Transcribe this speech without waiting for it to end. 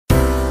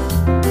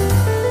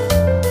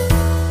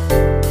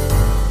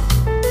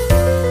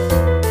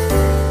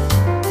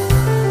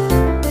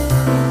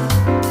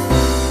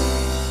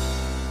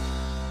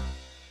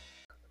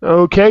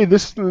Okay,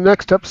 this is the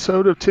next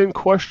episode of 10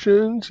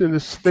 Questions in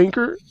this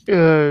Thinker.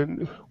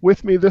 And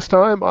with me this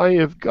time, I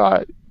have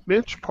got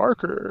Mitch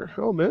Parker.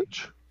 Hello,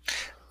 Mitch.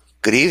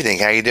 Good evening.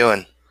 How you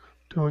doing?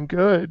 Doing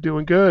good,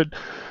 doing good.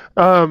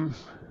 Um,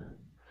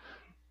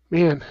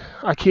 man,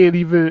 I can't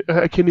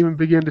even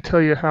begin to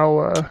tell you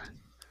how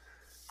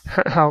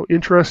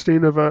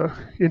interesting or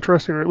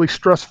at least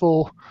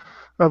stressful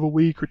of a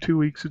week or 2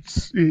 weeks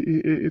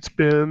it's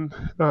been.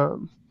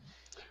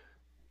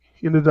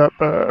 Ended up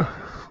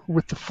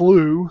with the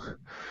flu,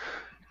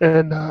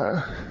 and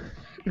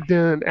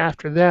then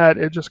after that,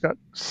 it just got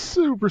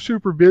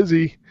super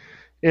busy,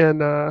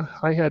 and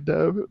I had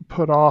to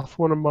put off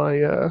one of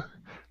my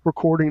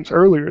recordings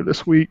earlier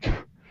this week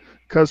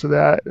because of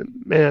that.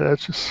 And man,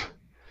 it's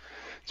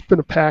been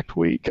a packed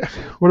week.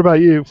 What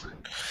about you?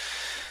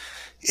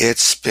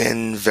 It's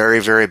been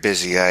very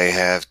busy. I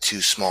have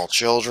two small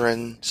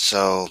children,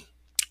 so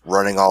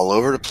running all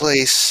over the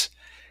place,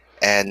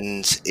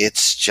 and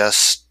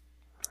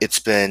it's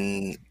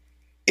been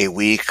a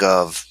week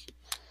of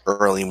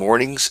early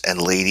mornings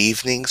and late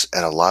evenings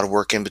and a lot of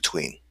work in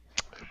between.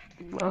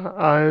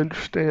 I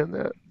understand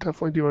that.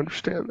 Definitely do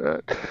understand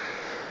that.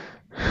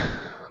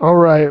 All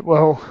right,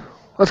 well,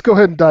 let's go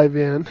ahead and dive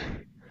in.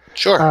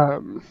 Sure.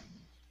 Um,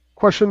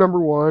 Question number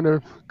one,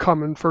 a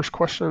common first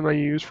question I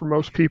use for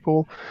most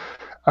people.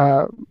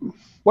 Uh,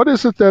 what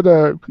is it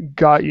that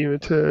got you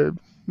into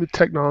the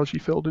technology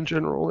field in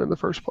general in the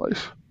first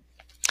place?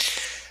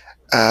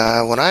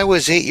 When I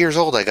was 8 years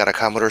old, I got a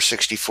Commodore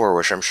 64,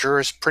 which I'm sure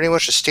is pretty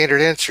much a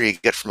standard answer you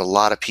get from a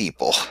lot of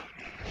people.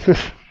 A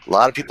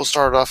lot of people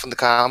started off in the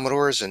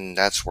Commodores, and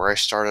that's where I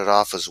started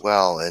off as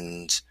well.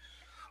 And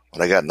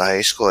when I got into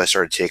high school, I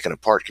started taking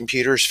apart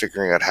computers,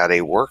 figuring out how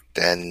they worked,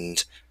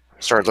 and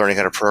started learning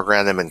how to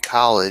program them in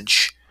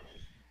college,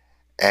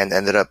 and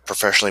ended up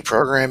professionally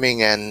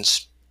programming and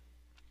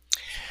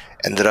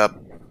ended up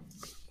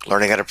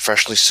learning how to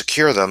professionally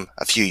secure them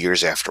a few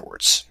years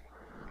afterwards.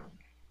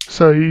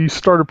 So you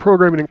started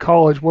programming in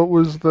college. What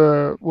was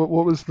the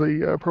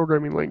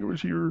programming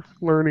language you were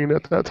learning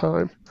at that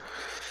time?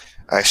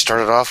 I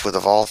started off with,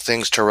 of all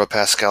things, Turbo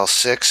Pascal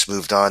 6,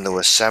 moved on to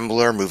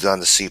Assembler, moved on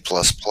to C++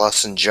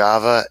 and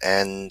Java,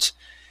 and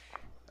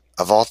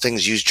of all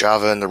things, used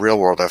Java in the real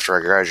world after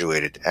I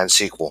graduated, and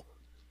SQL.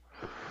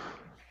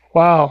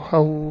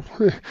 Wow,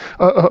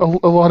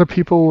 a lot of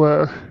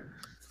people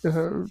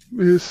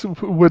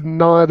would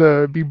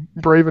not be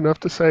brave enough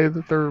to say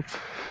that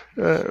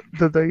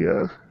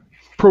they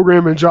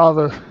program in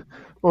Java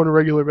on a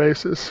regular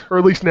basis, or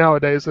at least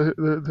nowadays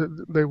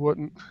they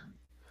wouldn't.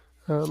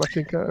 I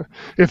think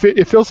if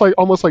it feels like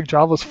almost like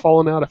Java's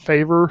fallen out of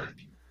favor.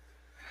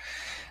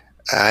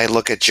 I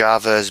look at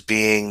Java as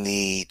being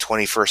the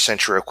 21st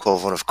century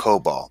equivalent of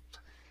COBOL.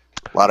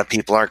 A lot of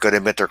people aren't going to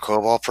admit they're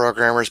COBOL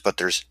programmers, but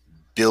there's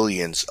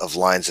billions of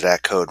lines of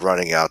that code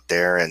running out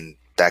there, and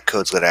that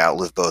code's going to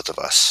outlive both of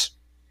us.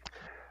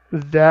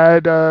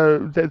 That's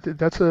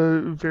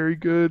a very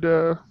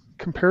good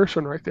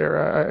comparison right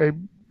there.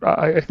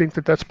 I think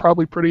that that's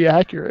probably pretty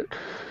accurate.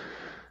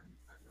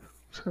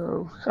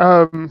 So,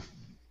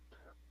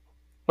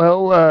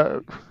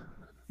 well,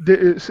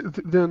 then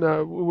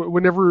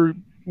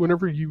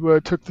whenever you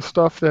took the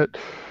stuff that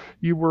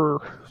you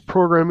were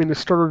programming and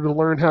started to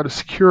learn how to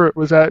secure it,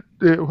 was that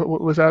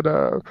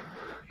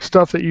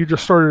stuff that you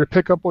just started to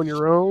pick up on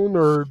your own,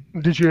 or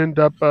did you end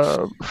up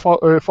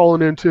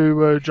falling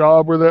into a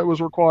job where that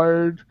was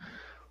required?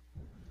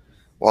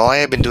 Well, I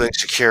had been doing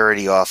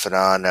security off and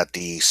on at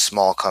the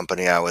small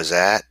company I was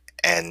at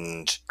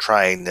and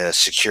trying to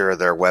secure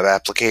their web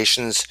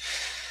applications.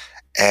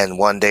 And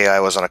one day I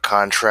was on a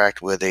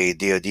contract with a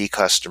DoD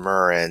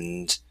customer,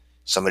 and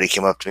somebody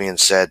came up to me and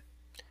said,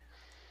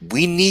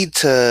 "We need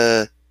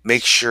to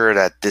make sure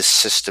that this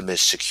system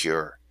is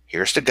secure.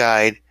 Here's the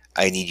guide.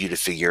 I need you to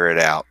figure it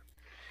out.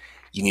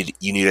 You need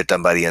it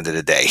done by the end of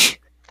the day."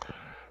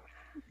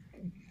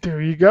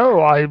 There you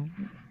go.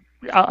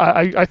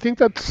 I think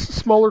that's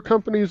smaller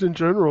companies in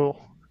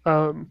general.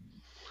 Um,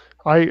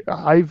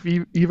 I've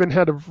even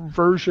had a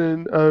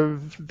version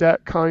of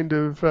that kind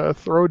of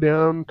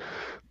throwdown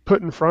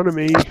put in front of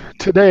me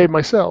today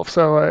myself,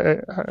 so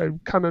I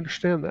kind of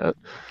understand that.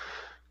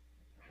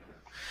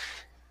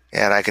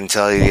 And I can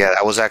tell you, yeah,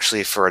 that was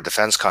actually for a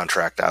defense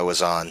contract I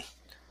was on.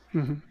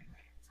 Hmm.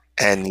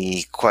 And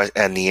the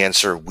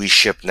answer, "We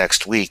ship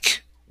next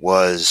week,"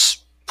 was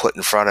put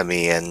in front of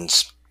me, and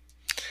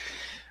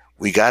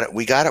we got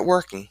it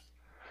working.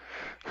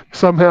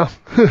 Somehow.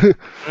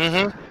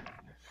 Mm-hmm.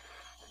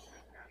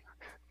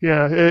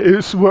 Yeah,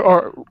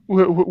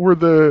 were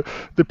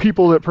the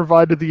people that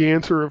provided the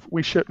answer of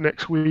 "we ship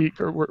next week,"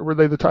 or were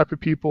they the type of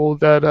people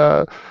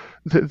that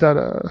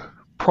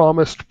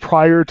promised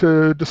prior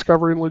to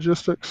discovering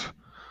logistics?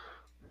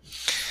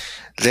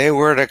 They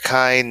were the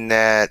kind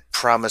that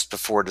promised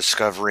before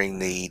discovering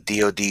the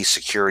DoD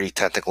Security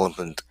Technical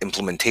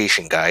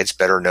Implementation Guides,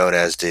 better known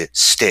as the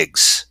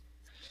STIGs.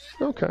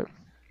 Okay.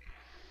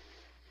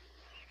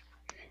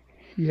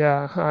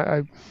 Yeah,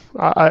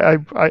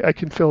 I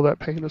can feel that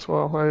pain as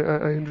well.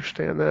 I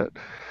understand that.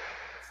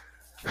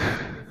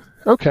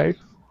 Okay.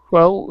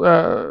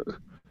 Well,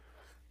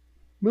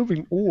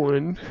 moving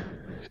on.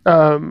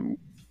 Um,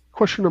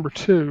 question number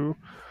two.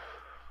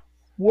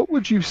 What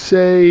would you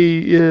say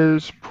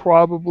is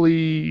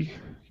probably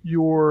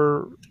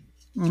your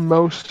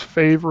most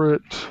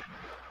favorite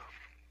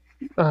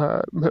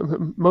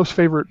most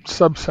favorite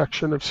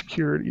subsection of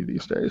security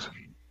these days?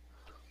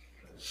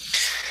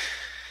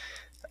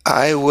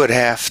 I would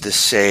have to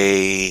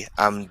say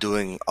I'm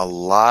doing a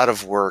lot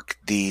of work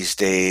these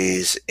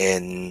days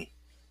in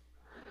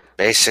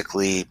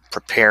basically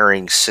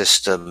preparing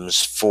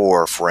systems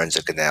for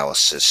forensic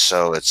analysis.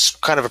 So it's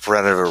kind of a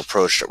preventative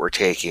approach that we're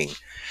taking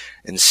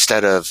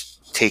instead of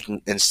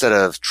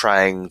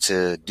trying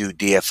to do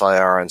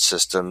DFIR on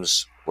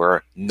systems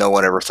where no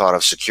one ever thought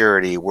of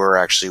security. We're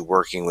actually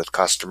working with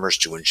customers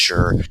to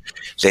ensure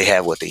they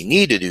have what they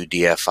need to do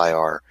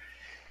DFIR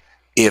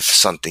if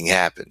something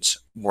happens,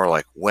 more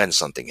like when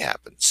something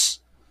happens.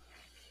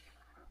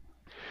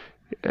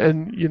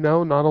 And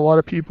not a lot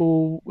of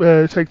people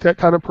take that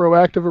kind of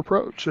proactive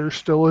approach. There's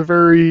still a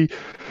very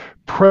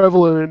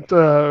prevalent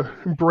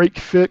break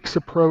fix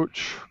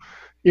approach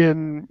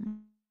in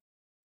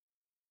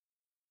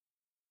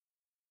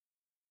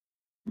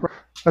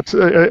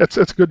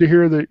it's good to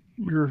hear that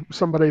you're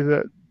somebody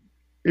that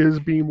is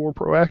being more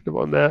proactive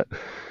on that.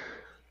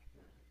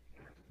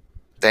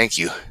 Thank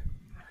you.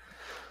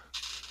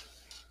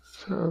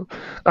 So,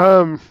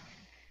 um,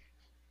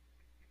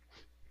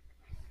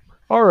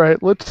 all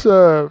right, let's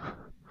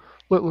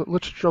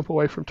jump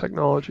away from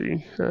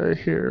technology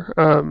here.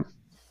 Are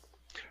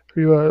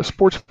you a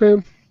sports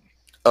fan?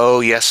 Oh,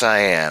 yes, I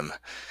am.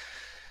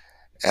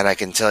 And I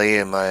can tell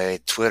you my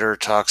Twitter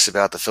talks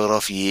about the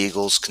Philadelphia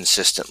Eagles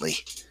consistently.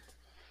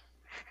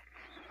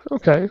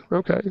 Okay,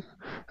 okay.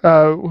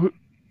 Uh,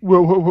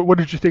 what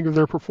did you think of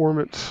their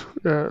performance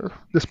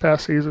this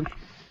past season?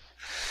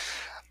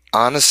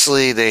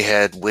 Honestly, they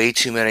had way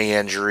too many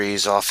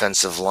injuries.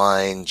 Offensive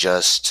line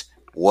just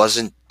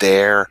wasn't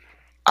there.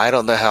 I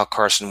don't know how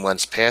Carson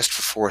Wentz passed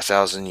for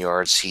 4,000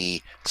 yards.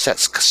 He set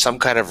some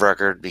kind of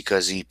record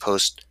because he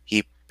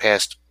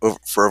passed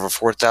for over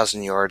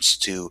 4,000 yards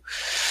to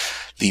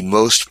the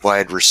most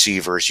wide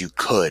receivers you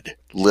could,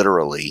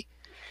 literally.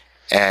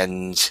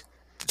 And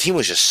the team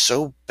was just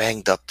so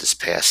banged up this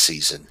past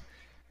season.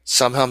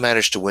 Somehow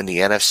managed to win the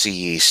NFC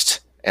East,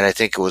 and I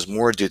think it was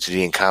more due to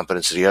the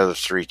incompetence of the other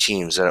three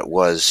teams than it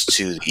was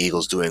to the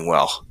Eagles doing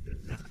well.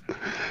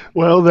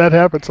 Well, that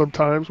happens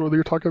sometimes, whether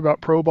you're talking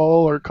about pro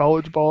ball or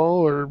college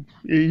ball, or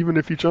even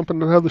if you jump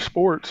into other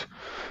sports.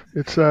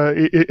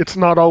 It's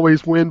not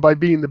always win by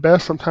being the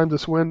best. Sometimes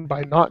it's win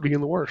by not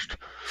being the worst.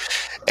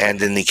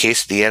 And in the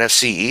case of the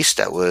NFC East,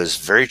 that was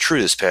very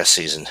true this past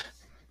season.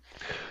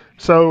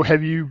 So,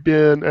 have you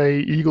been a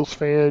Eagles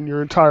fan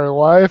your entire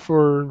life,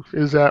 or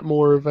is that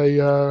more of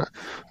a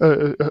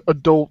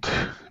adult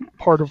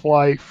part of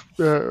life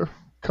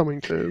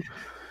coming to?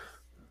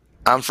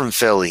 I'm from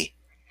Philly,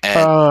 and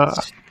Uh,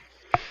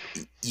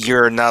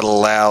 you're not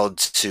allowed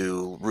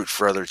to root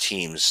for other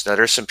teams. Now,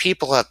 there's some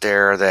people out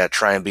there that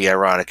try and be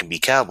ironic and be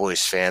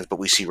Cowboys fans, but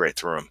we see right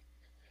through them.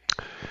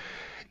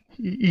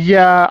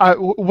 yeah.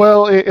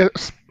 Well,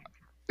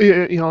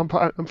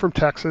 I'm from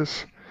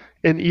Texas,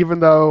 and even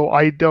though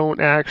I don't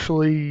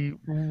actually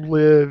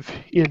live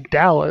in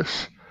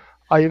Dallas,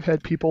 I have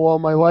had people all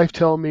my life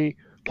tell me,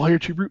 "Why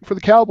aren't you rooting for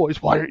the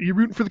Cowboys? Why aren't you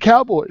rooting for the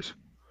Cowboys?"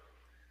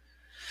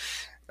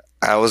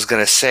 I was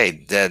gonna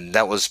say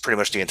that was pretty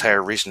much the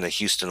entire reason the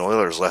Houston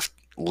Oilers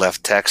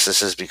left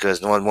Texas is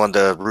because no one wanted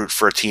to root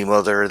for a team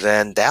other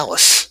than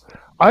Dallas.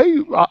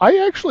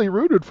 I actually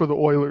rooted for the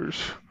Oilers.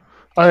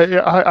 I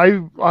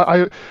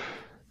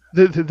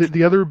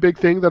the other big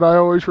thing that I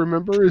always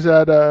remember is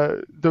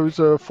that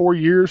those 4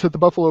 years that the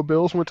Buffalo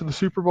Bills went to the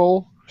Super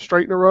Bowl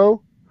straight in a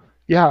row.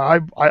 Yeah,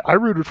 I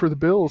rooted for the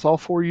Bills all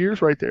 4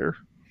 years right there.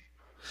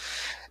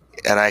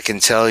 And I can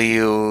tell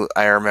you,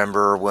 I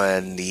remember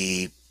when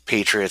the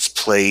Patriots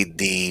played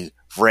the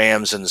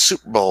Rams in the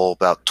Super Bowl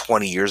about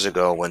 20 years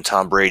ago when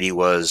Tom Brady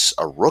was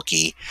a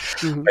rookie.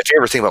 Hmm. My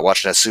favorite thing about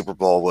watching that Super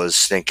Bowl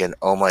was thinking,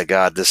 "Oh my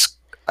God, this!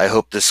 I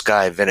hope this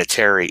guy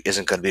Vinatieri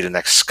isn't going to be the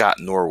next Scott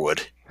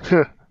Norwood."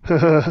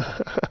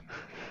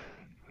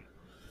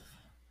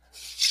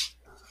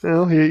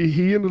 Well,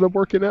 he ended up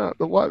working out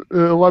a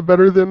lot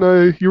better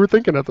than you were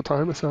thinking at the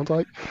time. It sounds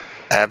like.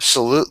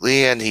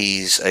 Absolutely, and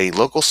he's a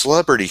local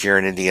celebrity here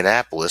in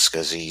Indianapolis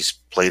because he's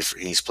played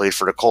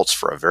for the Colts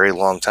for a very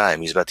long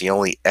time. He's about the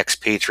only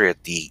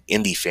expatriate the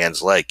Indy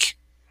fans like.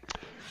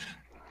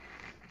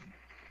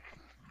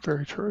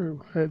 Very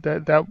true.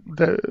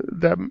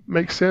 That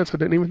makes sense. I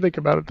didn't even think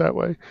about it that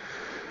way.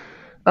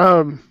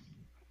 Um,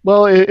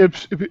 well,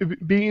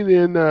 being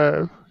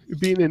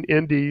in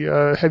Indy,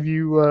 have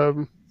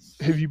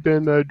you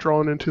been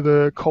drawn into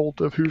the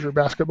cult of Hoosier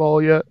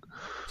basketball yet?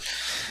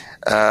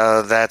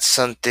 That's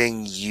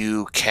something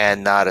you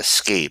cannot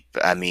escape.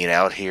 I mean,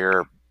 out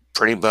here,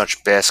 pretty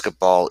much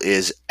basketball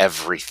is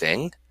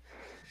everything,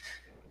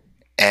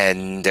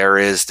 and there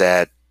is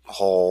that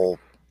whole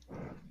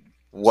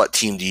what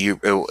team do you?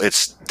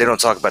 It's they don't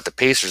talk about the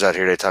Pacers out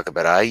here. They talk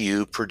about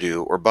IU,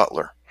 Purdue, or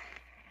Butler.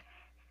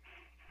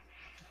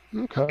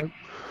 Okay.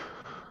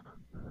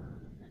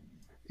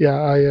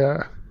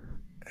 Yeah,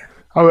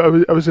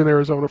 I was in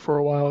Arizona for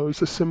a while. It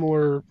was a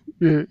similar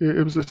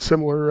it was a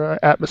similar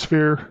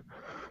atmosphere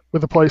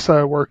with the place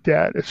I worked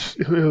at.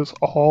 It was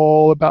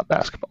all about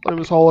basketball. It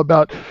was all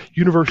about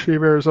University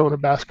of Arizona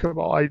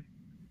basketball. I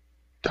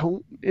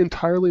don't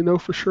entirely know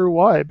for sure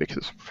why,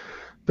 because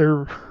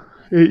they're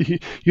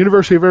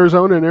University of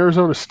Arizona and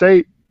Arizona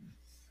State.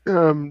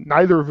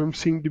 Neither of them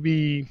seemed to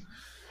be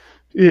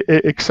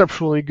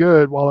exceptionally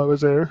good while I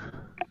was there.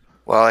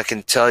 Well, I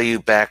can tell you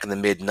back in the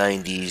mid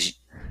 90s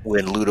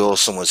when Lute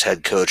Olson was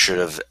head coach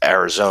of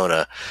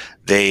Arizona,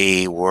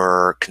 they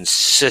were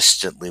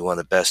consistently one of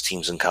the best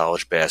teams in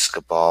college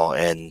basketball.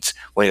 And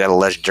when you got a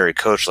legendary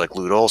coach like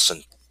Lute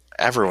Olson,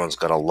 everyone's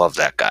going to love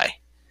that guy.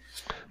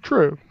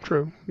 True,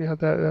 true. Yeah,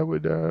 that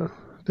would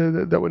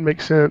that would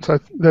make sense.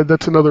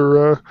 That's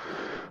another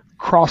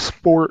cross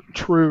sport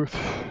truth.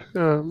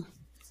 Um,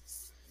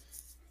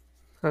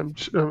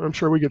 I'm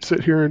sure we could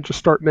sit here and just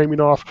start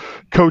naming off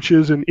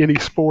coaches in any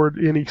sport,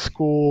 any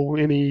school,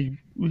 any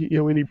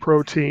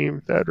pro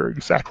team that are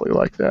exactly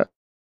like that.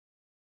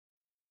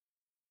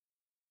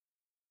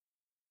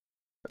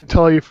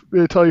 Tell you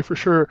for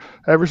sure.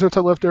 Ever since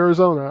I left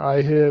Arizona,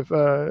 I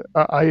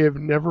have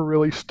never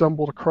really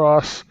stumbled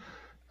across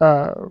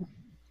uh,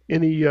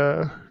 any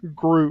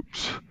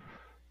groups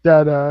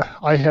that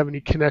I have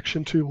any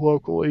connection to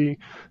locally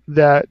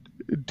that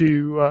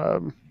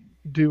do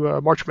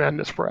March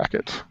Madness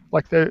brackets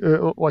like they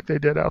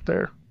did out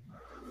there.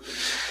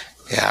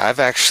 Yeah, I've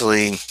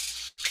actually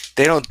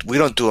we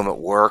don't do them at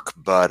work,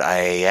 but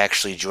I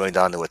actually joined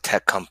on to a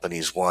tech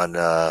company's one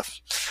a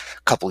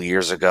couple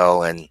years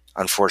ago, and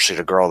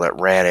unfortunately, the girl that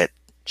ran it,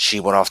 she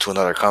went off to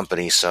another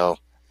company, so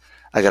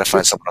I got to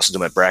find someone else to do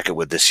my bracket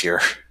with this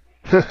year.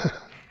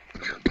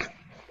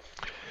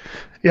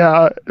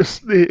 Yeah,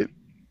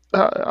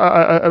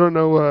 I don't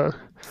know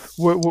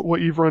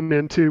what you've run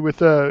into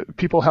with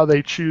people how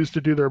they choose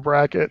to do their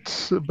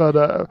brackets,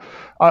 but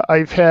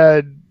I've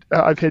had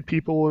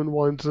people in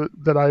ones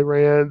that I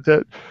ran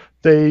that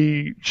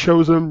they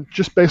chose them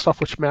just based off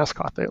which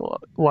mascot they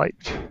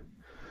liked.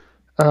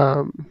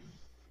 Um,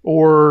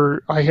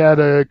 or I had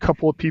a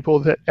couple of people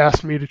that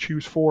asked me to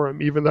choose for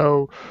them, even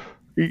though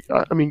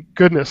I mean,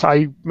 goodness,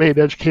 I made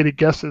educated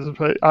guesses,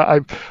 but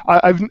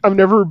I've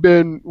never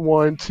been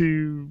one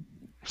to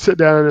sit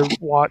down and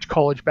watch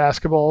college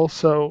basketball.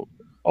 So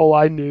all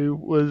I knew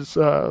was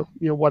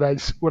what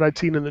I'd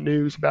seen in the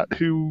news about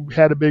who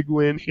had a big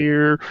win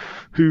here,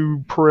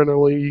 who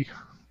perennially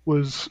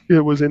was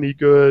any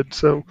good.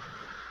 So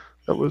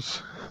that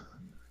was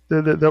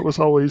that was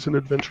always an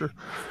adventure.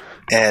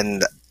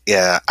 And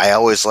yeah, I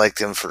always liked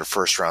him for the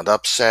first round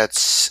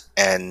upsets.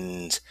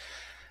 And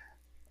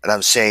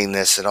I'm saying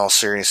this in all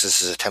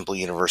seriousness as a Temple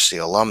University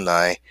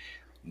alumni,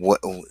 what,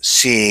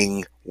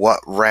 seeing what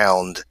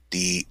round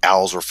the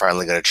Owls were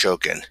finally going to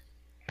choke in.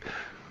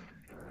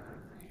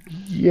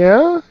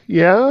 Yeah,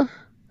 yeah,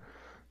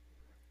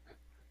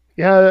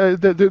 yeah.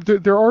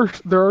 There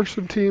are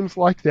some teams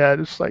like that.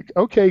 It's like,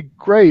 okay,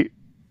 great,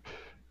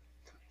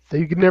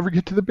 they could never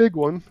get to the big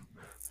one,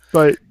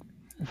 but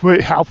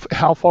wait, how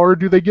far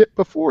do they get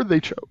before they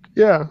choke?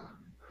 Yeah.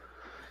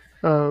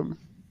 Um,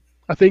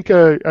 I think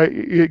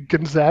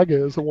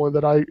Gonzaga is the one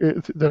that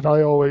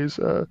I always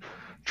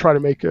try to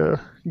make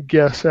a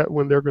guess at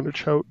when they're going to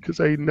choke because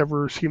they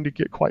never seem to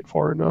get quite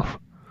far enough.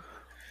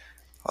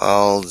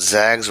 Well,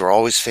 Zags were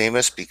always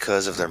famous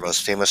because of their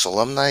most famous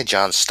alumni,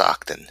 John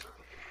Stockton.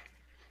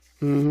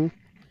 Hmm.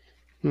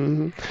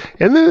 Hmm.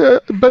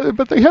 And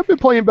but they have been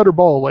playing better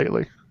ball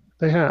lately.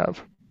 They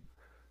have.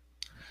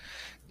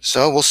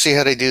 So we'll see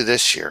how they do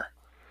this year.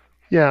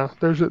 Yeah.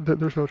 There's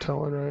no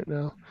telling right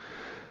now.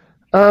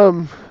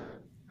 Um.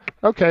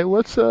 Okay.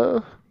 Let's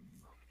jump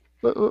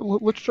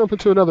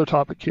into another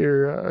topic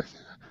here.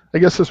 I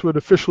guess this would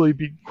officially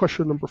be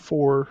question number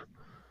 4.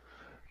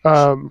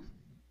 Um,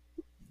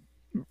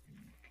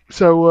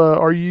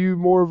 are you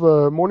more of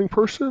a morning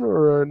person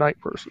or a night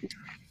person?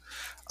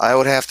 I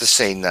would have to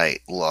say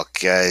night. Look,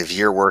 if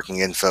you're working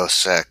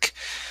InfoSec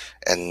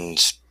and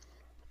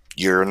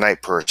you're a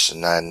night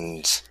person,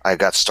 and I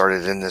got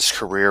started in this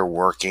career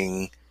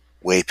working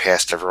way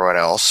past everyone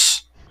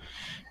else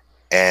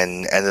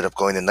and ended up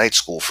going to night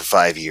school for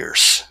 5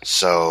 years.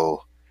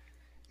 So,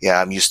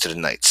 yeah, I'm used to the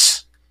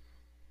nights.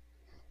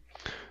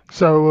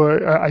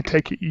 So I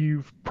take it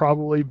you've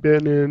probably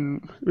been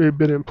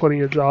in plenty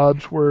of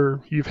jobs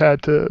where you've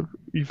had to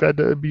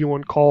be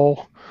on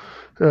call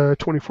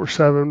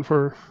 24/7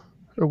 for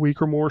a week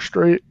or more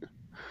straight.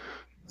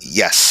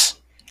 Yes.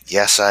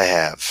 Yes, I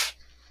have.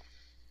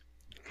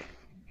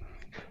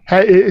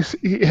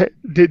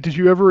 Did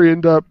you ever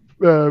end up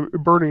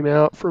burning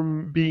out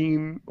from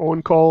being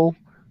on call?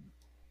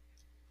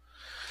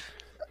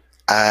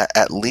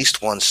 At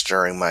least once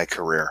during my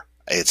career,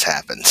 it's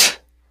happened.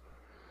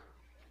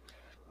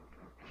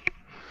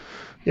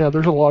 Yeah,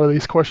 there's a lot of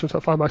these questions I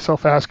find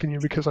myself asking you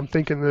because I'm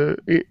thinking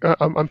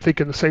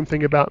the same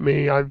thing about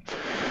me. I'm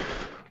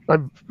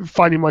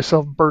finding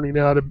myself burning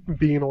out of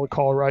being on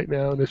call right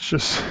now, and it's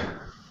just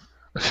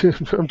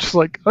I'm just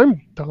like,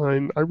 I'm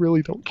done. I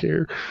really don't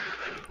care.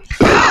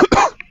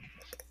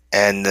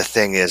 And the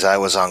thing is, I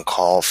was on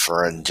call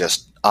for and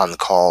just on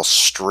call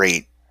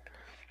straight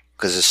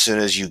because as soon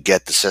as you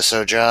get the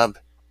CISO job,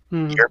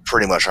 Mm. you're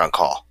pretty much on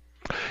call.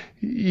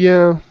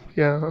 Yeah,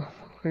 yeah,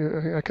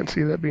 I can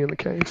see that being the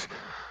case.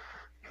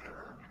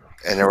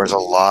 And there was a So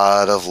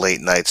lot of late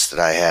nights that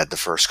I had the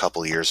first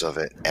couple of years of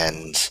it,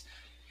 and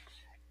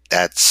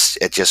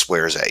it just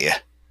wears at you.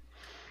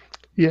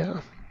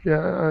 yeah,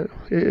 yeah,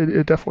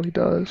 it definitely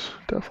does.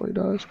 Definitely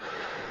does.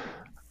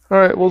 All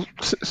right. Well,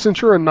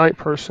 since you're a night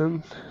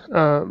person,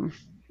 um,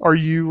 are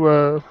you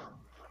uh,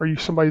 are you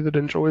somebody that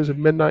enjoys a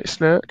midnight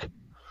snack?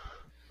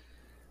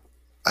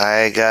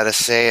 I gotta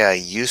say, I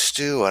used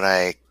to, and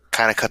I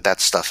kind of cut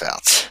that stuff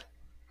out.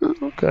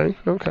 Okay,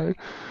 okay.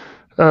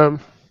 Um,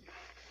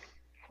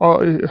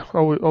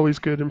 always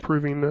good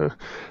improving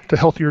the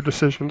healthier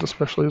decisions,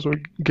 especially as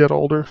we get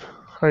older.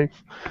 I,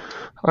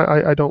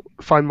 I don't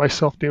find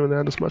myself doing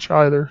that as much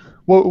either.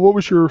 What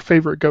was your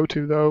favorite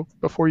go-to though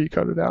before you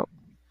cut it out?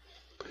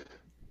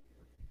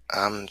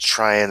 I'm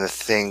trying to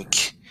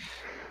think.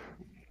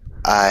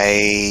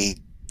 I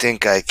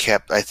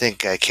I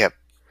think I kept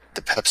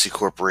the Pepsi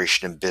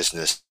Corporation in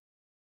business.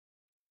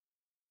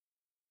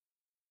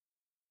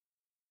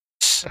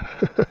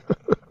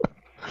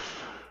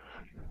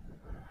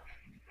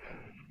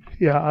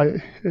 Yeah,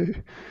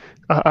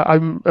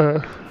 I'm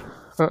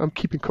I'm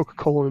keeping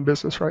Coca-Cola in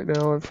business right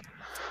now.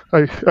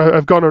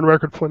 I've gone on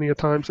record plenty of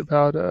times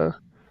about uh,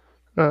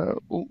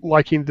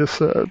 liking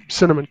this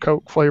cinnamon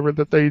Coke flavor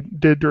that they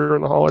did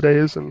during the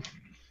holidays, and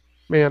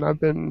man, I've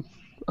been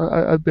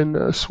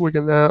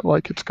swigging that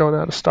like it's going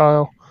out of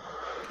style.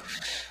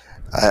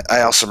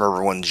 I also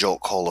remember when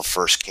Jolt Cola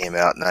first came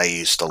out, and I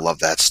used to love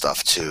that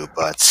stuff too.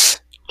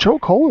 But Joe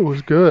Cola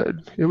was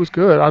good. It was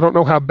good. I don't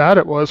know how bad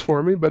it was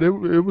for me, but it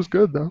was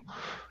good though.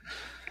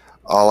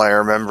 all I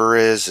remember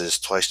is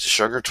twice the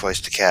sugar, twice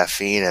the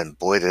caffeine, and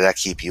boy, did that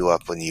keep you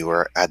up when you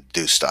were at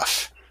do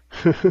stuff.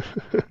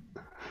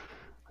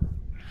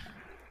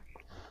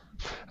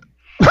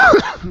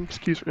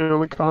 Excuse me, on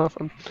the cough.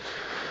 I'm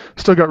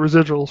still got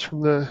residuals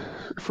from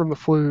the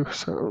flu.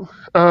 So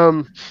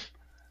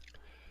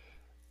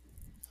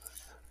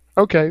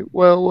okay,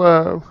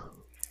 well,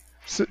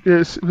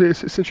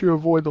 since you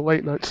avoid the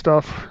late night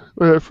stuff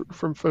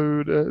from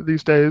food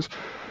these days,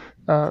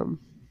 um,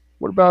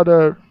 what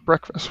about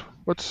breakfast?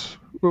 What's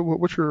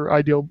your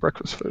ideal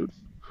breakfast food?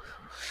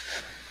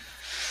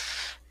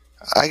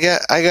 I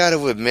got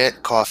to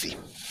admit, coffee.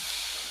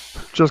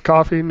 Just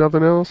coffee,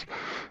 nothing else?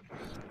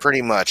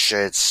 Pretty much,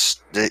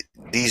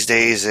 these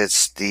days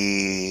it's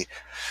the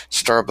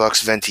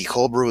Starbucks venti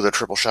cold brew with a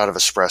triple shot of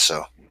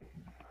espresso.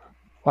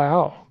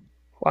 Wow,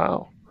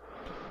 wow.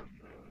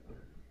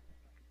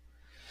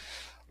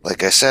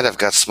 Like I said, I've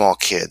got small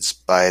kids.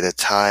 By the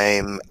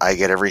time I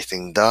get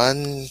everything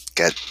done,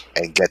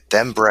 get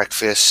them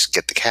breakfast,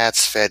 get the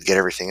cats fed, get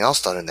everything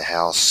else done in the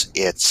house,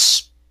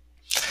 it's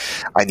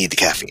I need the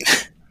caffeine.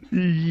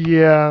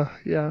 Yeah,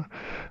 yeah.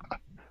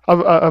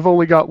 I've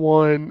only got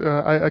one.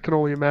 I can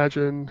only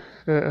imagine.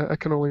 I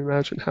can only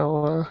imagine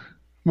how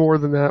more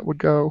than that would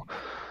go.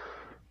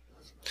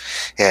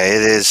 Yeah,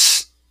 it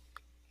is.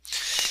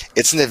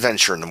 It's an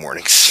adventure in the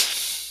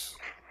mornings.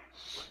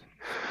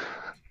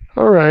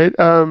 All right.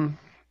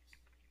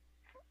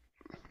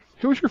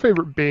 Who was your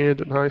favorite band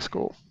in high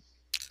school?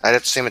 I'd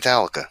have to say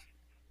Metallica.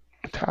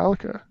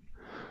 Metallica.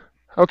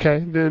 Okay,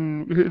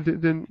 then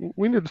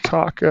we need to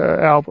talk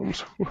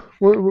albums.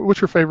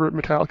 What's your favorite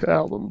Metallica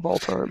album of all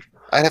time?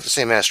 I'd have to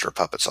say Master of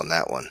Puppets on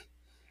that one.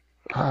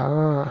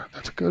 Ah,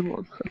 that's a good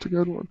one. That's a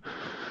good one.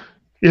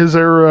 Is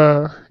there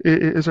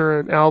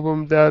an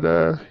album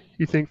that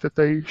you think that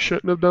they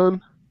shouldn't have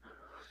done?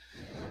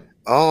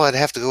 Oh, I'd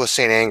have to go with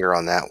Saint Anger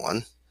on that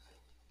one.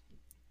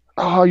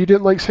 Oh, you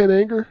didn't like Saint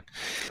Anger?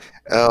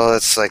 Oh,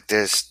 it's like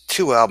there's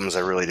two albums I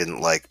really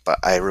didn't like, but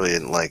I really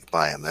didn't like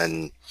by him,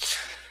 and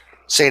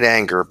Saint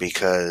Anger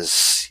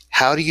because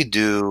how do you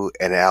do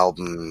an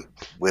album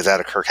without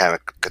a Kirk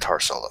Hammett guitar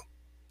solo?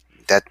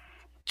 That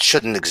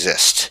shouldn't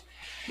exist.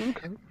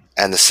 Okay.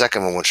 And the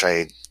second one, which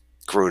I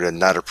grew to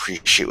not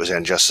appreciate, was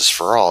And Justice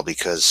for All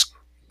because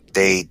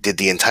they did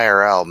the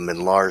entire album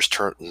and Lars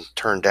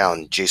turned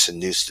down Jason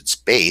Newsted's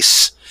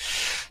bass.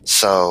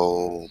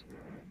 So,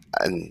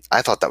 and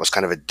I thought that was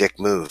kind of a dick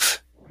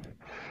move.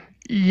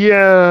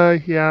 Yeah,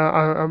 yeah,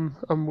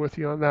 I'm with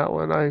you on that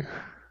one.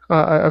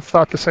 I've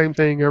thought the same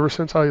thing ever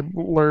since I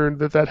learned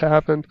that that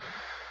happened.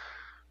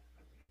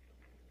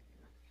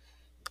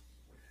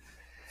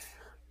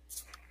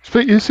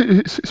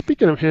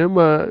 Speaking of him,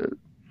 I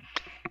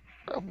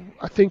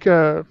think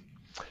you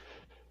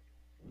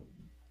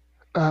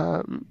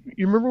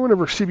remember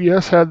whenever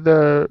CBS had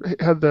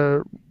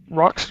the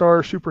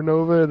Rockstar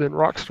Supernova, then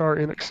Rockstar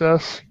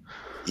NXS.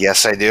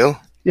 Yes, I do.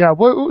 Yeah,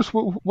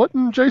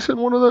 wasn't Jason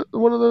one of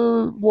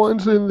the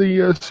ones in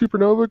the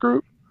Supernova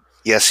group?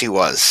 Yes, he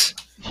was.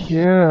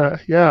 Yeah,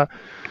 yeah.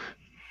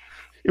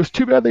 It was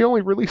too bad they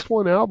only released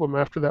one album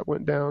after that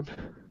went down.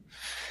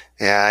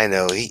 Yeah, I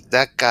know.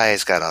 That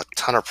guy's got a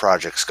ton of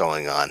projects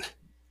going on.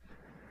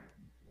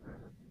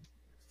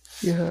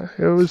 Yeah,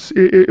 it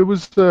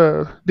was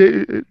the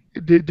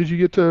did you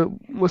get to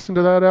listen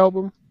to that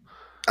album?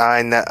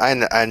 I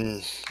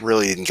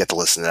really didn't get to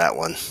listen to that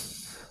one.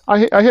 I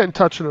hadn't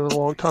touched it in a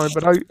long time,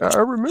 but I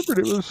remembered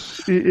it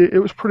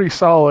was pretty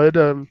solid.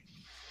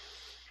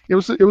 It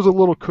was a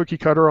little cookie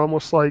cutter,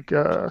 almost like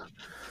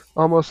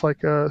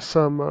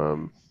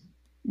some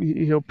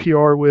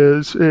PR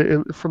whiz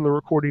from the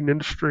recording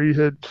industry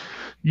had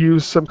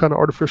used some kind of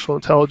artificial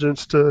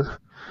intelligence to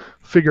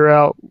figure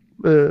out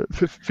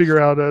figure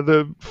out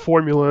the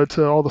formula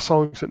to all the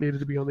songs that needed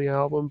to be on the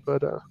album.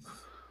 But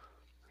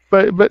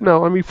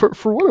no, I mean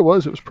for what it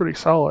was pretty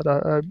solid.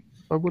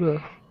 I would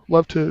have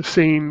loved to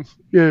seen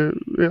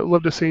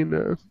loved to seen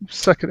the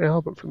second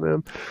album from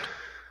them.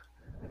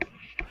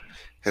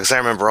 Because I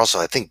remember also,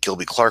 I think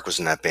Gilby Clarke was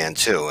in that band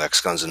too,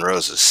 ex Guns N'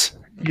 Roses.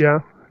 Yeah,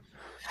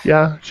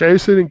 yeah,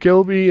 Jason and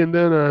Gilby, and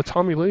then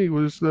Tommy Lee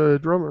was the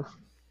drummer.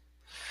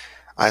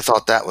 I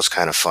thought that was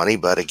kind of funny,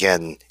 but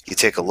again, you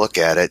take a look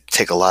at it,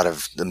 take a lot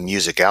of the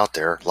music out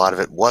there, a lot of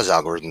it was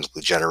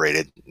algorithmically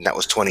generated, and that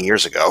was 20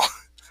 years ago.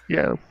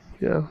 Yeah,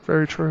 yeah,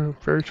 very true,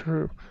 very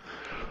true.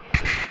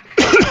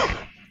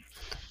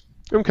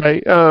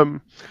 Okay,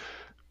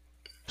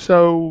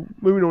 so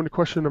moving on to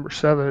question number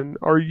 7,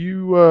 are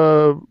you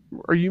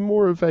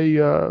more of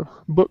a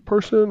book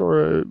person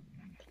or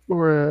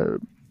a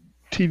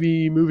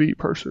TV movie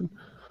person?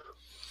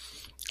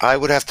 I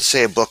would have to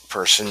say a book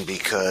person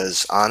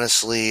because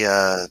honestly,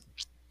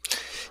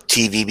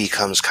 TV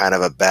becomes kind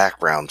of a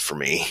background for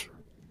me,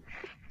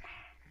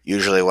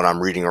 usually when I'm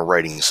reading or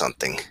writing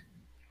something.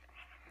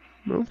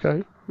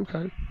 Okay,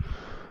 okay.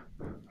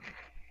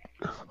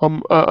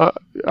 Um, uh,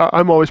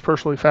 I'm always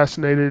personally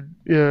fascinated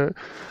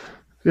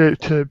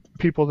to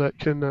people that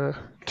can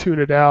tune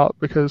it out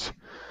because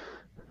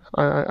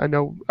I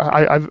know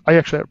I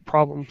actually have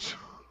problems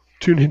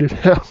tuning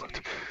it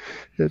out.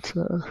 It's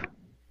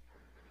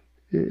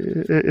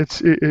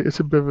it's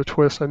a bit of a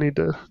twist. I need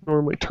to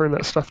normally turn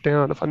that stuff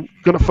down if I'm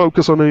going to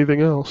focus on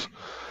anything else.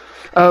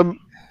 Um,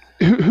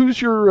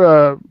 who's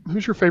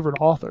your favorite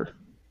author?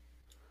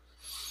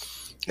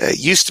 It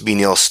used to be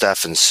Neil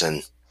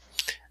Stephenson.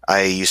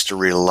 I used to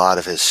read a lot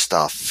of his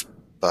stuff,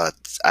 but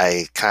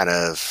I kind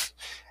of,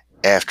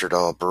 after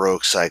the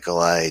Baroque cycle,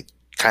 I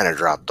kind of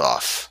dropped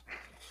off.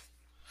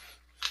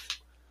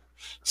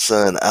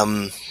 So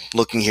I'm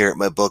looking here at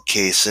my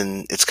bookcase,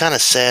 and it's kind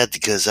of sad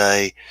because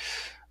I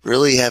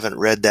really haven't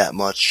read that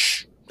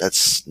much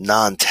that's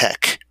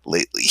non-tech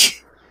lately.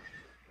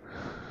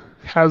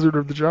 Hazard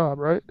of the job,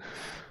 right?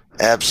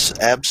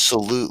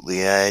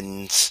 Absolutely,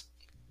 and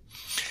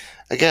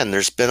again,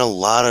 there's been a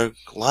lot of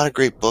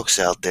great books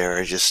out there.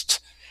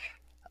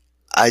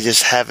 I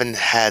just haven't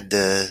had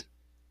the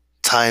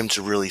time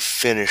to really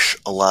finish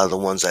a lot of the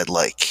ones I'd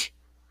like.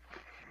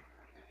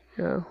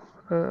 Yeah,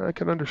 I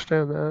can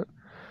understand that.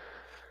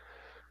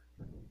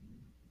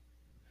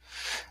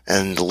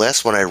 And the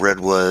last one I read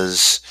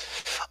was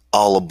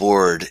All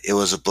Aboard. It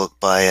was a book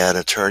by an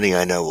attorney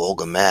I know,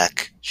 Olga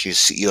Mack. She's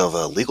CEO of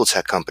a legal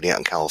tech company out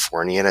in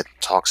California, and it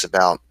talks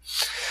about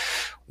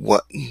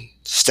what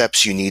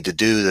steps you need to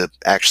do to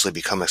actually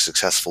become a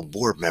successful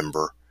board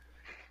member.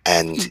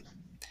 Hmm, And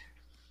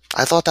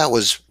I thought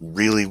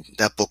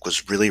that book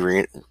was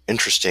really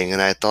interesting,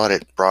 and I thought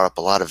it brought up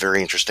a lot of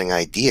very interesting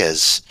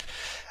ideas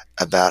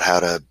about how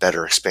to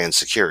better expand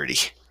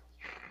security.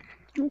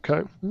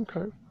 okay,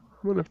 okay. I'm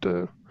gonna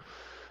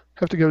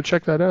have to go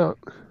check that out.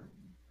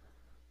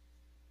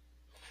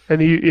 And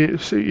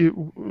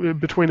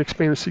between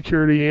expanded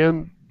security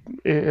and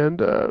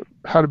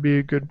how to be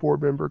a good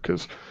board member,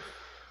 because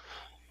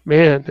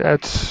man,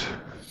 that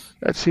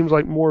seems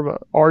like more of an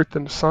art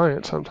than a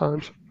science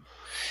sometimes.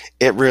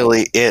 It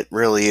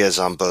really is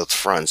on both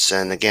fronts.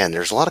 And again,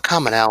 there's a lot of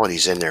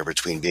commonalities in there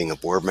between being a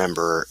board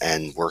member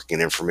and working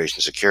in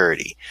information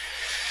security.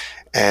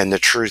 And the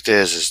truth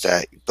is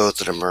that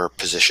both of them are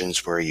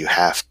positions where you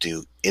have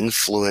to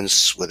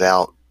influence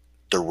without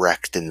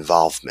direct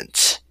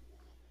involvement.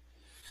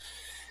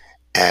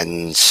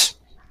 And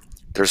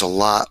there's a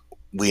lot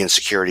we in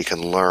security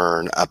can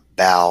learn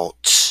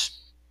about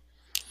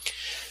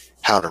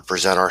how to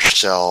present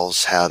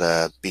ourselves, how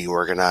to be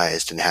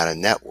organized, and how to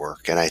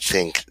network. And I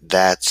think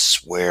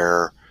that's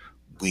where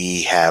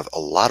we have a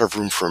lot of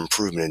room for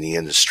improvement in the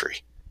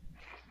industry.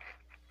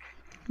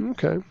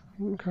 Okay,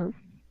 okay.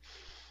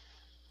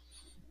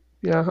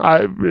 Yeah,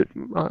 I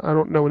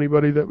don't know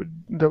anybody that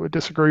would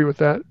disagree with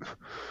that.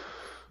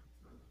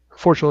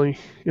 Fortunately,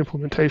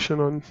 implementation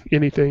on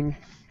anything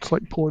it's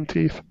like pulling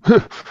teeth.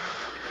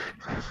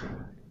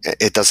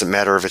 It doesn't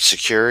matter if it's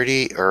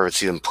security or if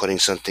it's even putting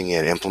something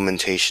in.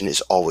 Implementation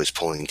is always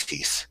pulling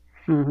teeth.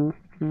 hmm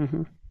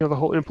hmm The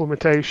whole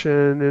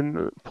implementation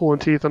and pulling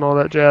teeth and all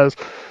that jazz.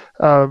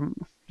 Um,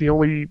 the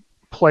only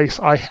place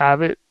I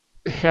haven't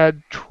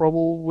had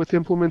trouble with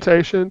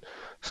implementation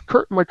is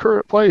my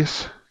current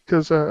place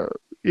because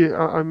yeah,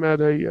 I'm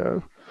at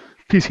a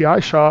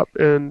PCI shop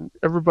and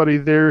everybody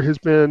there has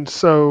been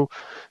so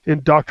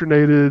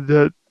indoctrinated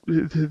that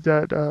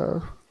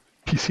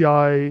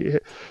PCI,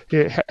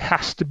 it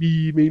has to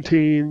be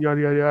maintained,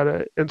 yada yada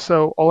yada. And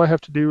so all I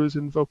have to do is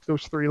invoke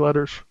those three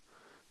letters,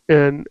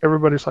 and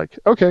everybody's like,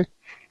 okay.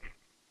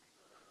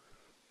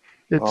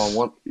 Well, It's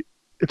one,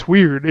 it's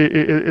weird.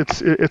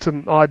 It's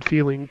an odd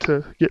feeling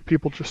to get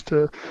people just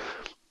to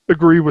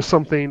agree with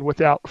something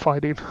without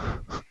fighting.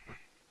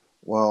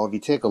 well, if you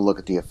take a look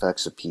at the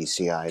effects of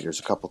PCI, there's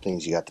a couple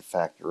things you got to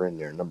factor in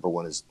there. Number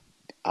one is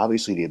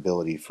obviously the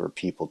ability for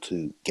people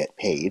to get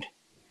paid,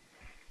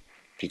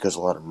 because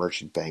a lot of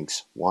merchant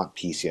banks want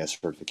PCI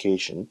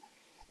certification,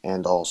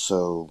 and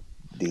also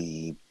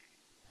the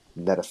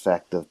net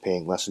effect of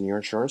paying less in your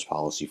insurance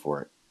policy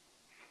for it.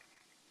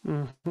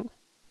 Hmm.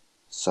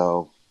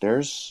 So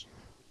there's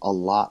a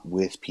lot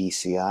with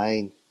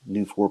PCI.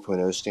 New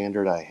 4.0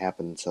 standard I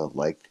happen to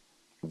like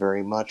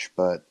very much,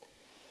 but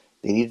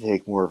they need to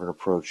take more of an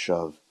approach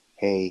of,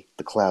 hey,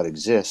 the cloud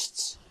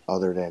exists,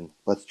 other than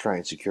let's try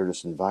and secure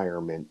this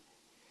environment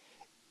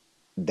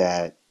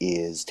that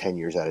is 10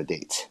 years out of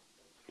date.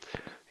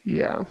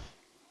 Yeah,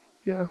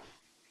 yeah,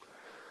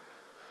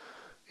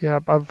 yeah.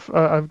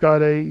 I've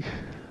got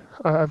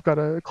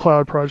a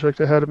cloud project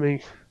ahead of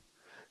me.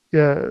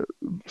 Yeah,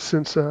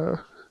 since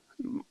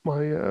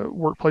my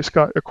workplace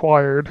got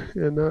acquired,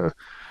 and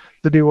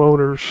the new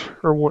owners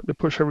are wanting to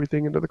push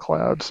everything into the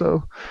cloud.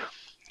 So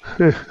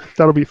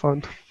that'll be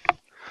fun.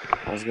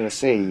 I was going to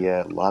say,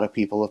 yeah, a lot of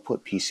people have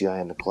put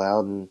PCI in the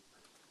cloud and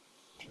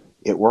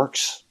it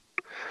works.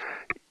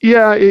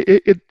 Yeah,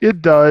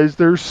 it does.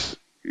 There's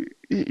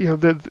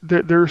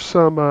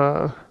some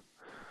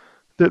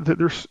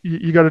there's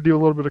you got to do a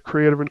little bit of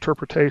creative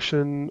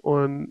interpretation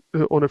on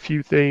a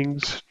few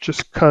things,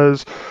 just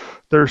because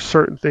there's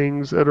certain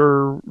things that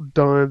are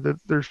done that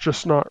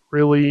there's not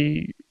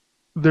really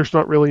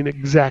an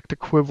exact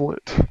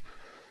equivalent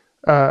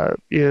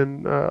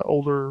in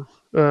older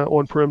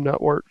on-prem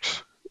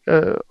networks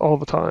all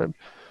the time.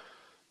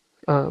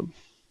 Um,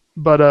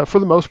 but for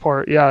the most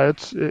part, yeah,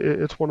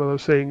 it's one of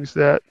those things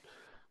that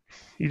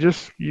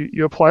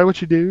you apply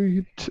what you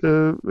do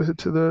to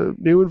the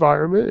new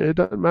environment. It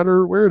doesn't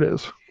matter where it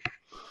is.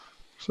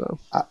 So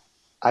I,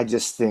 I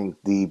just think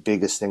the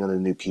biggest thing on the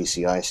new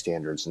PCI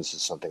standards, and this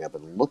is something I've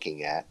been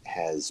looking at,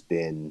 has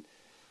been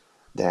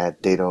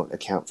that they don't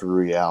account for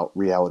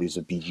realities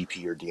of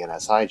BGP or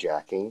DNS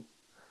hijacking.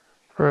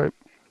 right,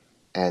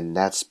 And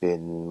that's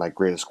been my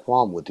greatest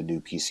qualm with the new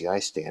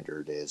PCI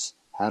standard is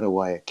how do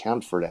I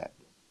account for that?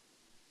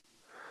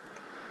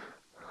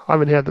 I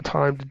haven't had the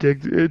time to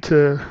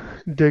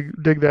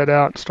dig that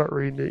out and start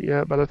reading it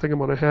yet, but I think I'm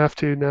gonna have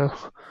to now.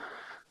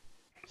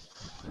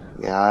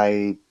 Yeah,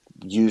 I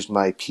used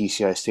my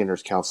PCI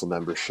Standards Council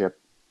membership,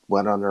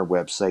 went on their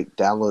website,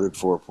 downloaded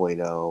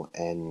 4.0,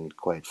 and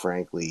quite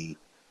frankly,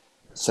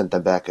 sent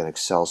them back an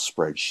Excel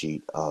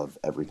spreadsheet of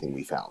everything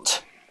we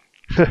found.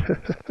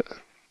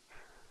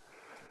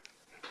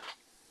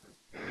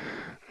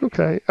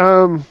 Okay.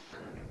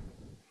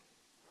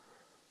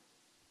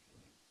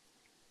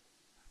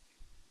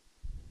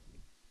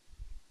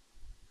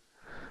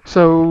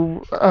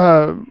 So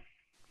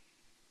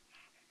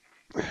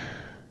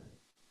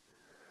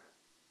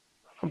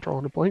I'm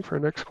drawing a blank for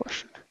the next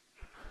question.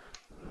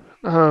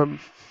 Um,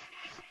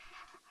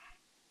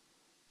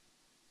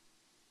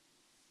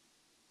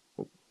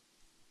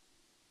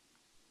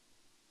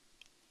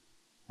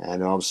 I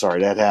know, I'm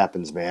sorry, that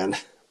happens, man.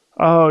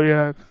 oh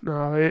yeah,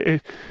 no,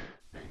 and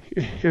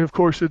of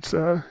course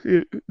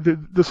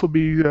this will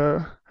be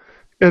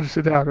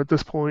edited out at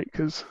this point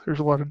because there's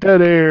a lot of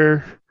dead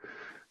air,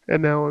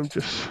 and now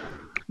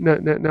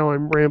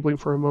I'm rambling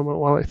for a moment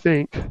while I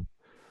think.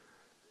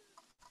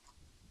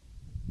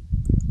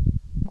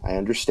 I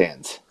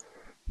understand.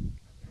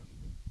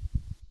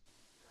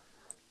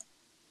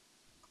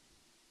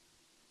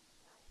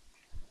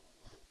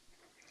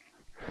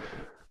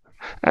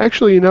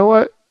 Actually, you know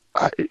what?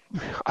 I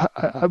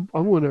I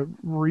want to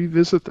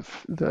revisit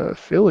the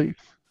Philly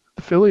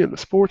and the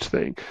sports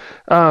thing.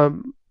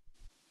 Um,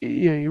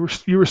 you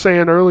were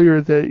saying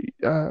earlier that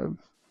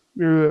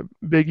you're a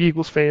big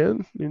Eagles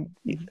fan and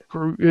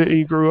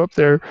you grew up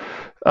there.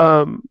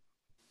 Um,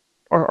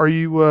 are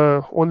you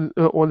on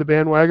the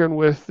bandwagon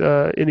with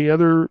any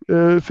other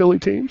Philly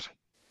teams?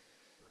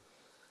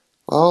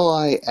 Well,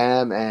 I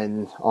am,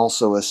 and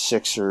also a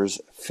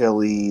Sixers,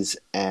 Phillies,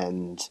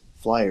 and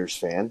Flyers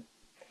fan.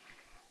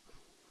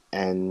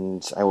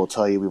 And I will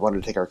tell you, we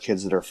wanted to take our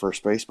kids to their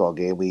first baseball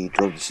game. We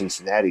drove to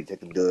Cincinnati, took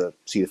them to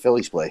see the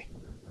Phillies play.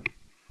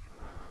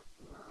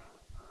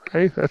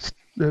 Hey, that's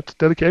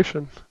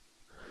dedication.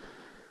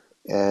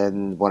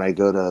 And when I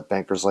go to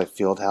Bankers Life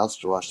Fieldhouse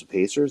to watch the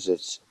Pacers,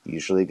 it's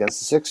usually against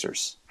the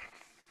Sixers.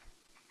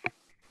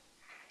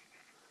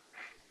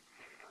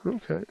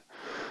 Okay.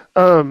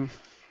 Um,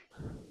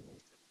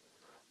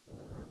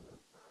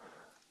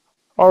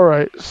 all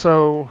right.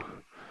 So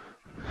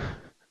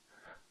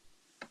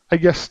I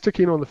guess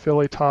sticking on the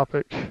Philly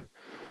topic,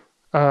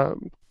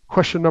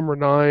 question number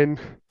 9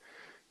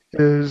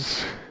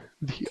 is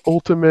the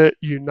ultimate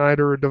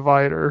uniter or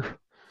divider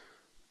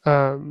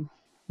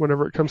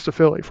whenever it comes to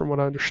Philly, from what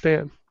I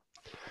understand.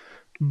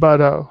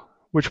 But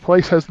Which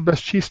place has the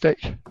best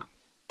cheesesteak?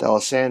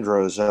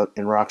 D'Alessandro's out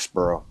in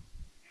Roxborough.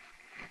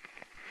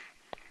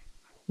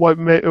 What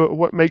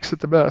makes it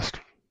the best?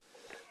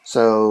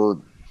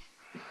 So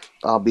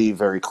I'll be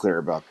very clear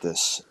about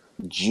this.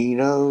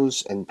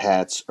 Geno's and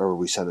Pat's are where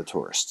we send the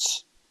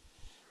tourists.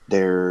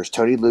 There's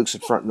Tony Luke's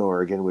in Front in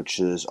Oregon, which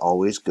is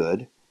always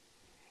good.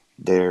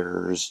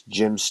 There's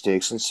Jim's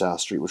Steaks on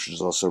South Street, which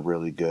is also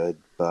really good.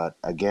 But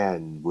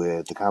again,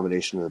 with the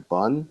combination of the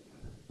bun,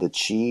 the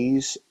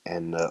cheese,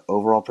 and the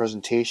overall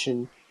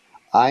presentation,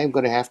 I am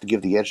going to have to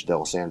give the edge to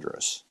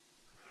D'Alessandro's.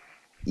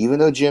 Even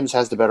though Jim's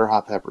has the better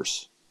hot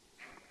peppers.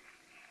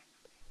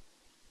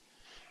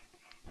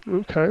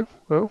 Okay,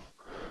 well,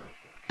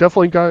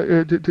 definitely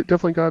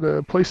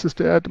got places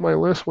to add to my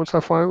list once I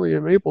finally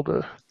am able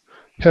to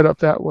head up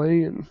that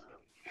way and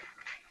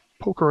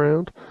poke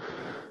around.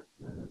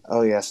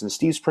 Oh, yes, and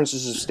Steve's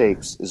Princess of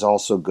Steaks is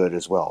also good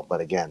as well.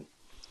 But again,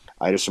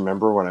 I just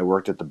remember when I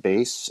worked at the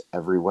base,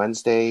 every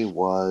Wednesday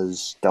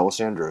was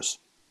D'Alessandro's.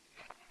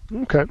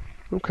 Okay,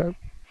 okay.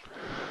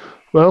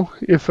 Well,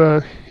 if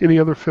any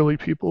other Philly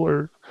people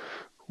are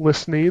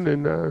listening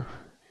and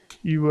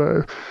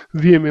you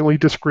vehemently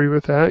disagree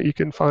with that, you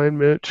can find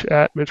Mitch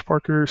at Mitch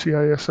Parker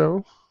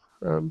CISO,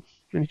 and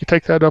you can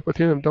take that up with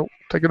him. Don't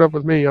take it up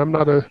with me. I'm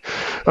not a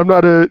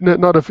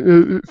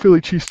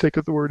Philly cheesesteak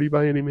authority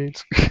by any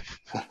means.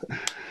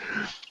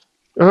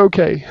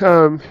 Okay,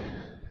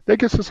 that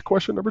gets us to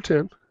question number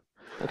 10,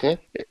 Okay.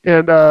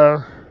 and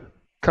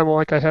kind of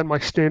like I had my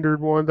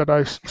standard one that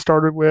I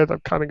started with,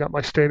 I've kind of got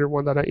my standard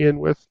one that I end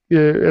with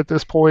at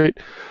this point.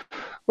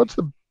 What's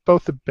the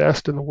both the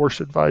best and the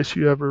worst advice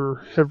you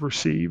ever have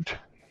received?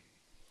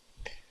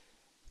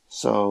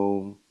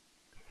 So,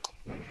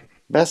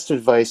 best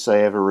advice I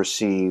ever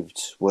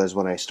received was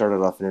when I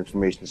started off in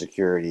information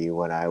security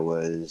when I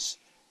was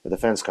a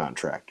defense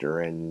contractor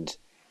and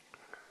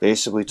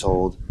basically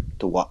told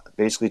to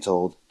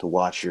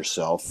watch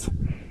yourself.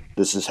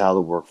 This is how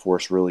the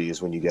workforce really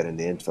is when you get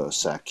into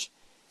infosec,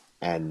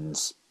 and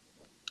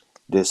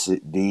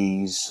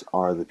these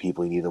are the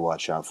people you need to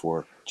watch out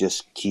for.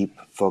 Just keep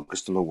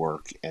focused on the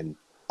work and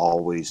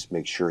always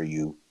make sure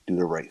you do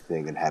the right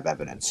thing and have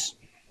evidence.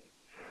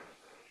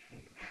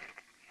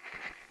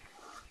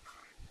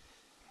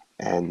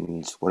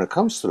 And when it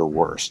comes to the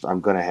worst,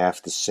 I'm going to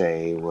have to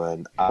say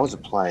when I was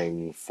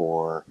applying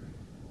for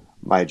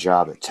my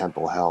job at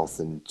Temple Health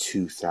in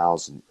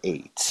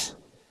 2008,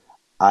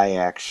 I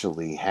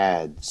actually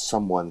had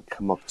someone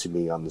come up to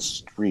me on the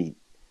street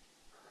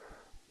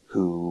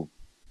who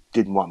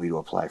didn't want me to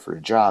apply for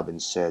a job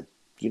and said,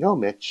 "You know,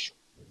 Mitch,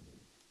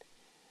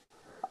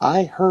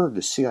 I heard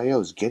the CIO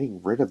is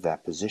getting rid of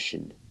that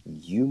position.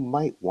 You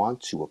might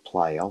want to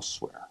apply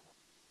elsewhere."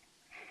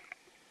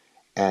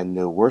 And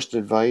the worst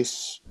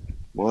advice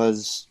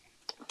was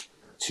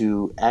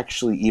to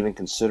actually even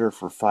consider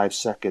for 5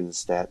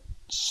 seconds that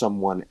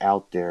someone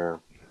out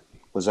there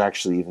was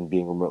actually even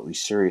being remotely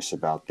serious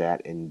about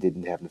that and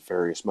didn't have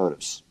nefarious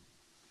motives.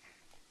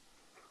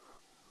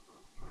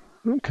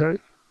 Okay,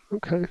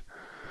 okay.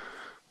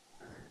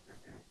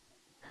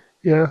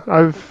 Yeah,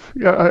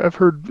 I've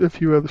heard a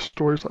few other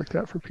stories like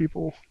that from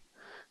people.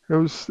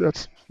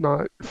 That's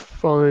not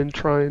fun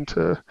trying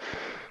to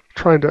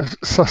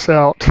suss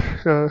out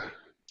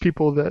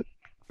people that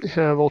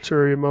have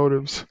ulterior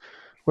motives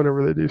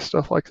whenever they do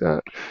stuff like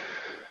that.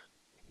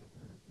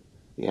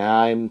 Yeah,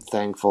 I'm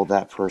thankful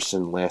that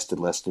person lasted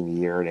less than a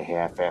year and a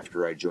half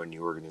after I joined the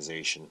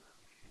organization.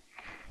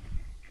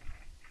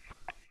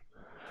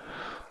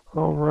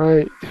 All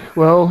right.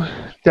 Well,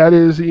 that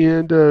is the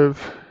end of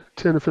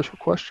 10 official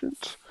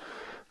questions.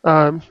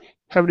 Um,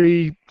 have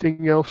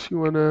anything else you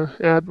want to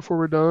add before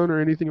we're done, or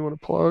anything you want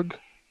to plug?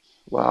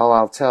 Well,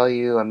 I'll tell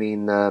you, I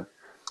mean, the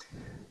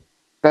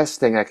best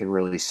thing I can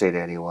really say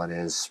to anyone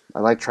is I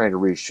like trying to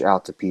reach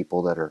out to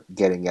people that are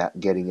getting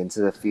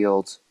into the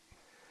field.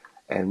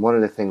 And one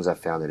of the things I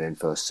found at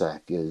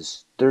InfoSec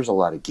is there's a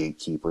lot of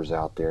gatekeepers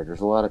out there.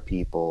 There's a lot of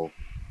people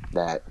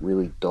that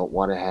really don't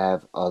want to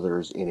have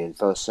others in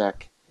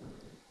InfoSec.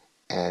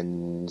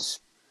 And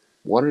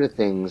one of the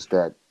things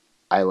that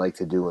I like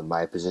to do in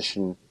my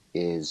position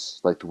is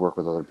like to work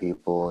with other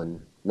people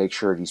and make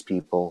sure these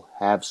people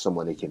have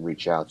someone they can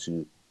reach out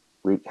to,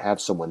 have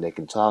someone they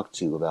can talk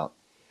to about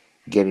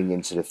getting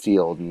into the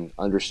field and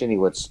understanding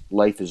what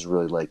life is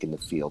really like in the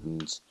field.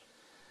 And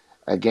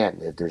again,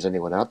 if there's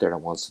anyone out there that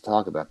wants to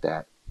talk about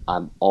that,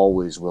 I'm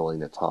always willing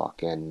to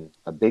talk. And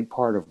a big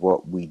part of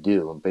what we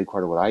do, a big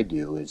part of what I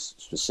do is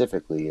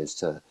specifically is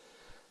to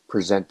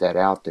present that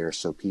out there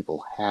so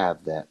people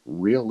have that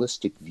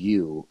realistic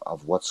view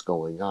of what's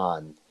going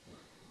on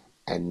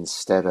and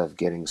instead of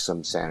getting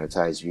some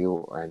sanitized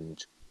view.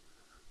 And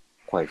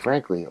quite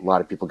frankly, a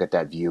lot of people get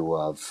that view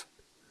of,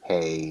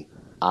 hey,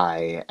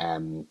 I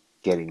am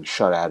getting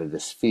shut out of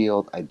this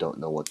field. I don't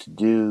know what to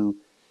do.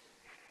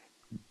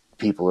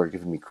 People are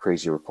giving me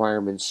crazy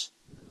requirements.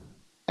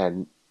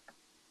 And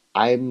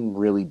I'm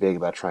really big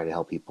about trying to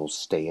help people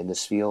stay in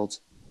this field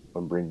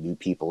and bring new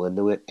people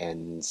into it.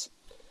 And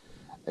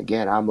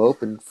again, I'm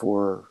open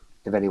for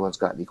if anyone's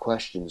got any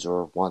questions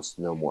or wants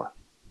to know more.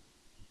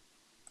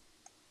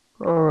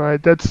 All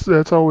right,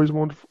 that's always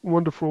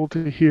wonderful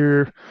to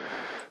hear.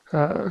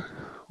 Uh,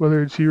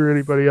 whether it's you or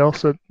anybody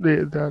else that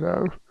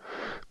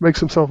makes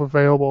himself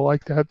available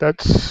like that.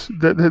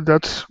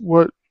 That's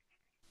what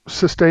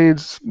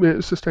sustains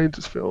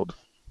this field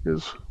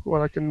is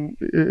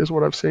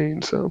what I've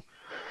seen. So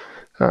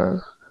uh,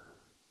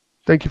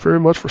 thank you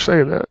very much for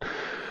saying that.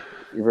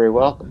 You're very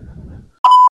welcome.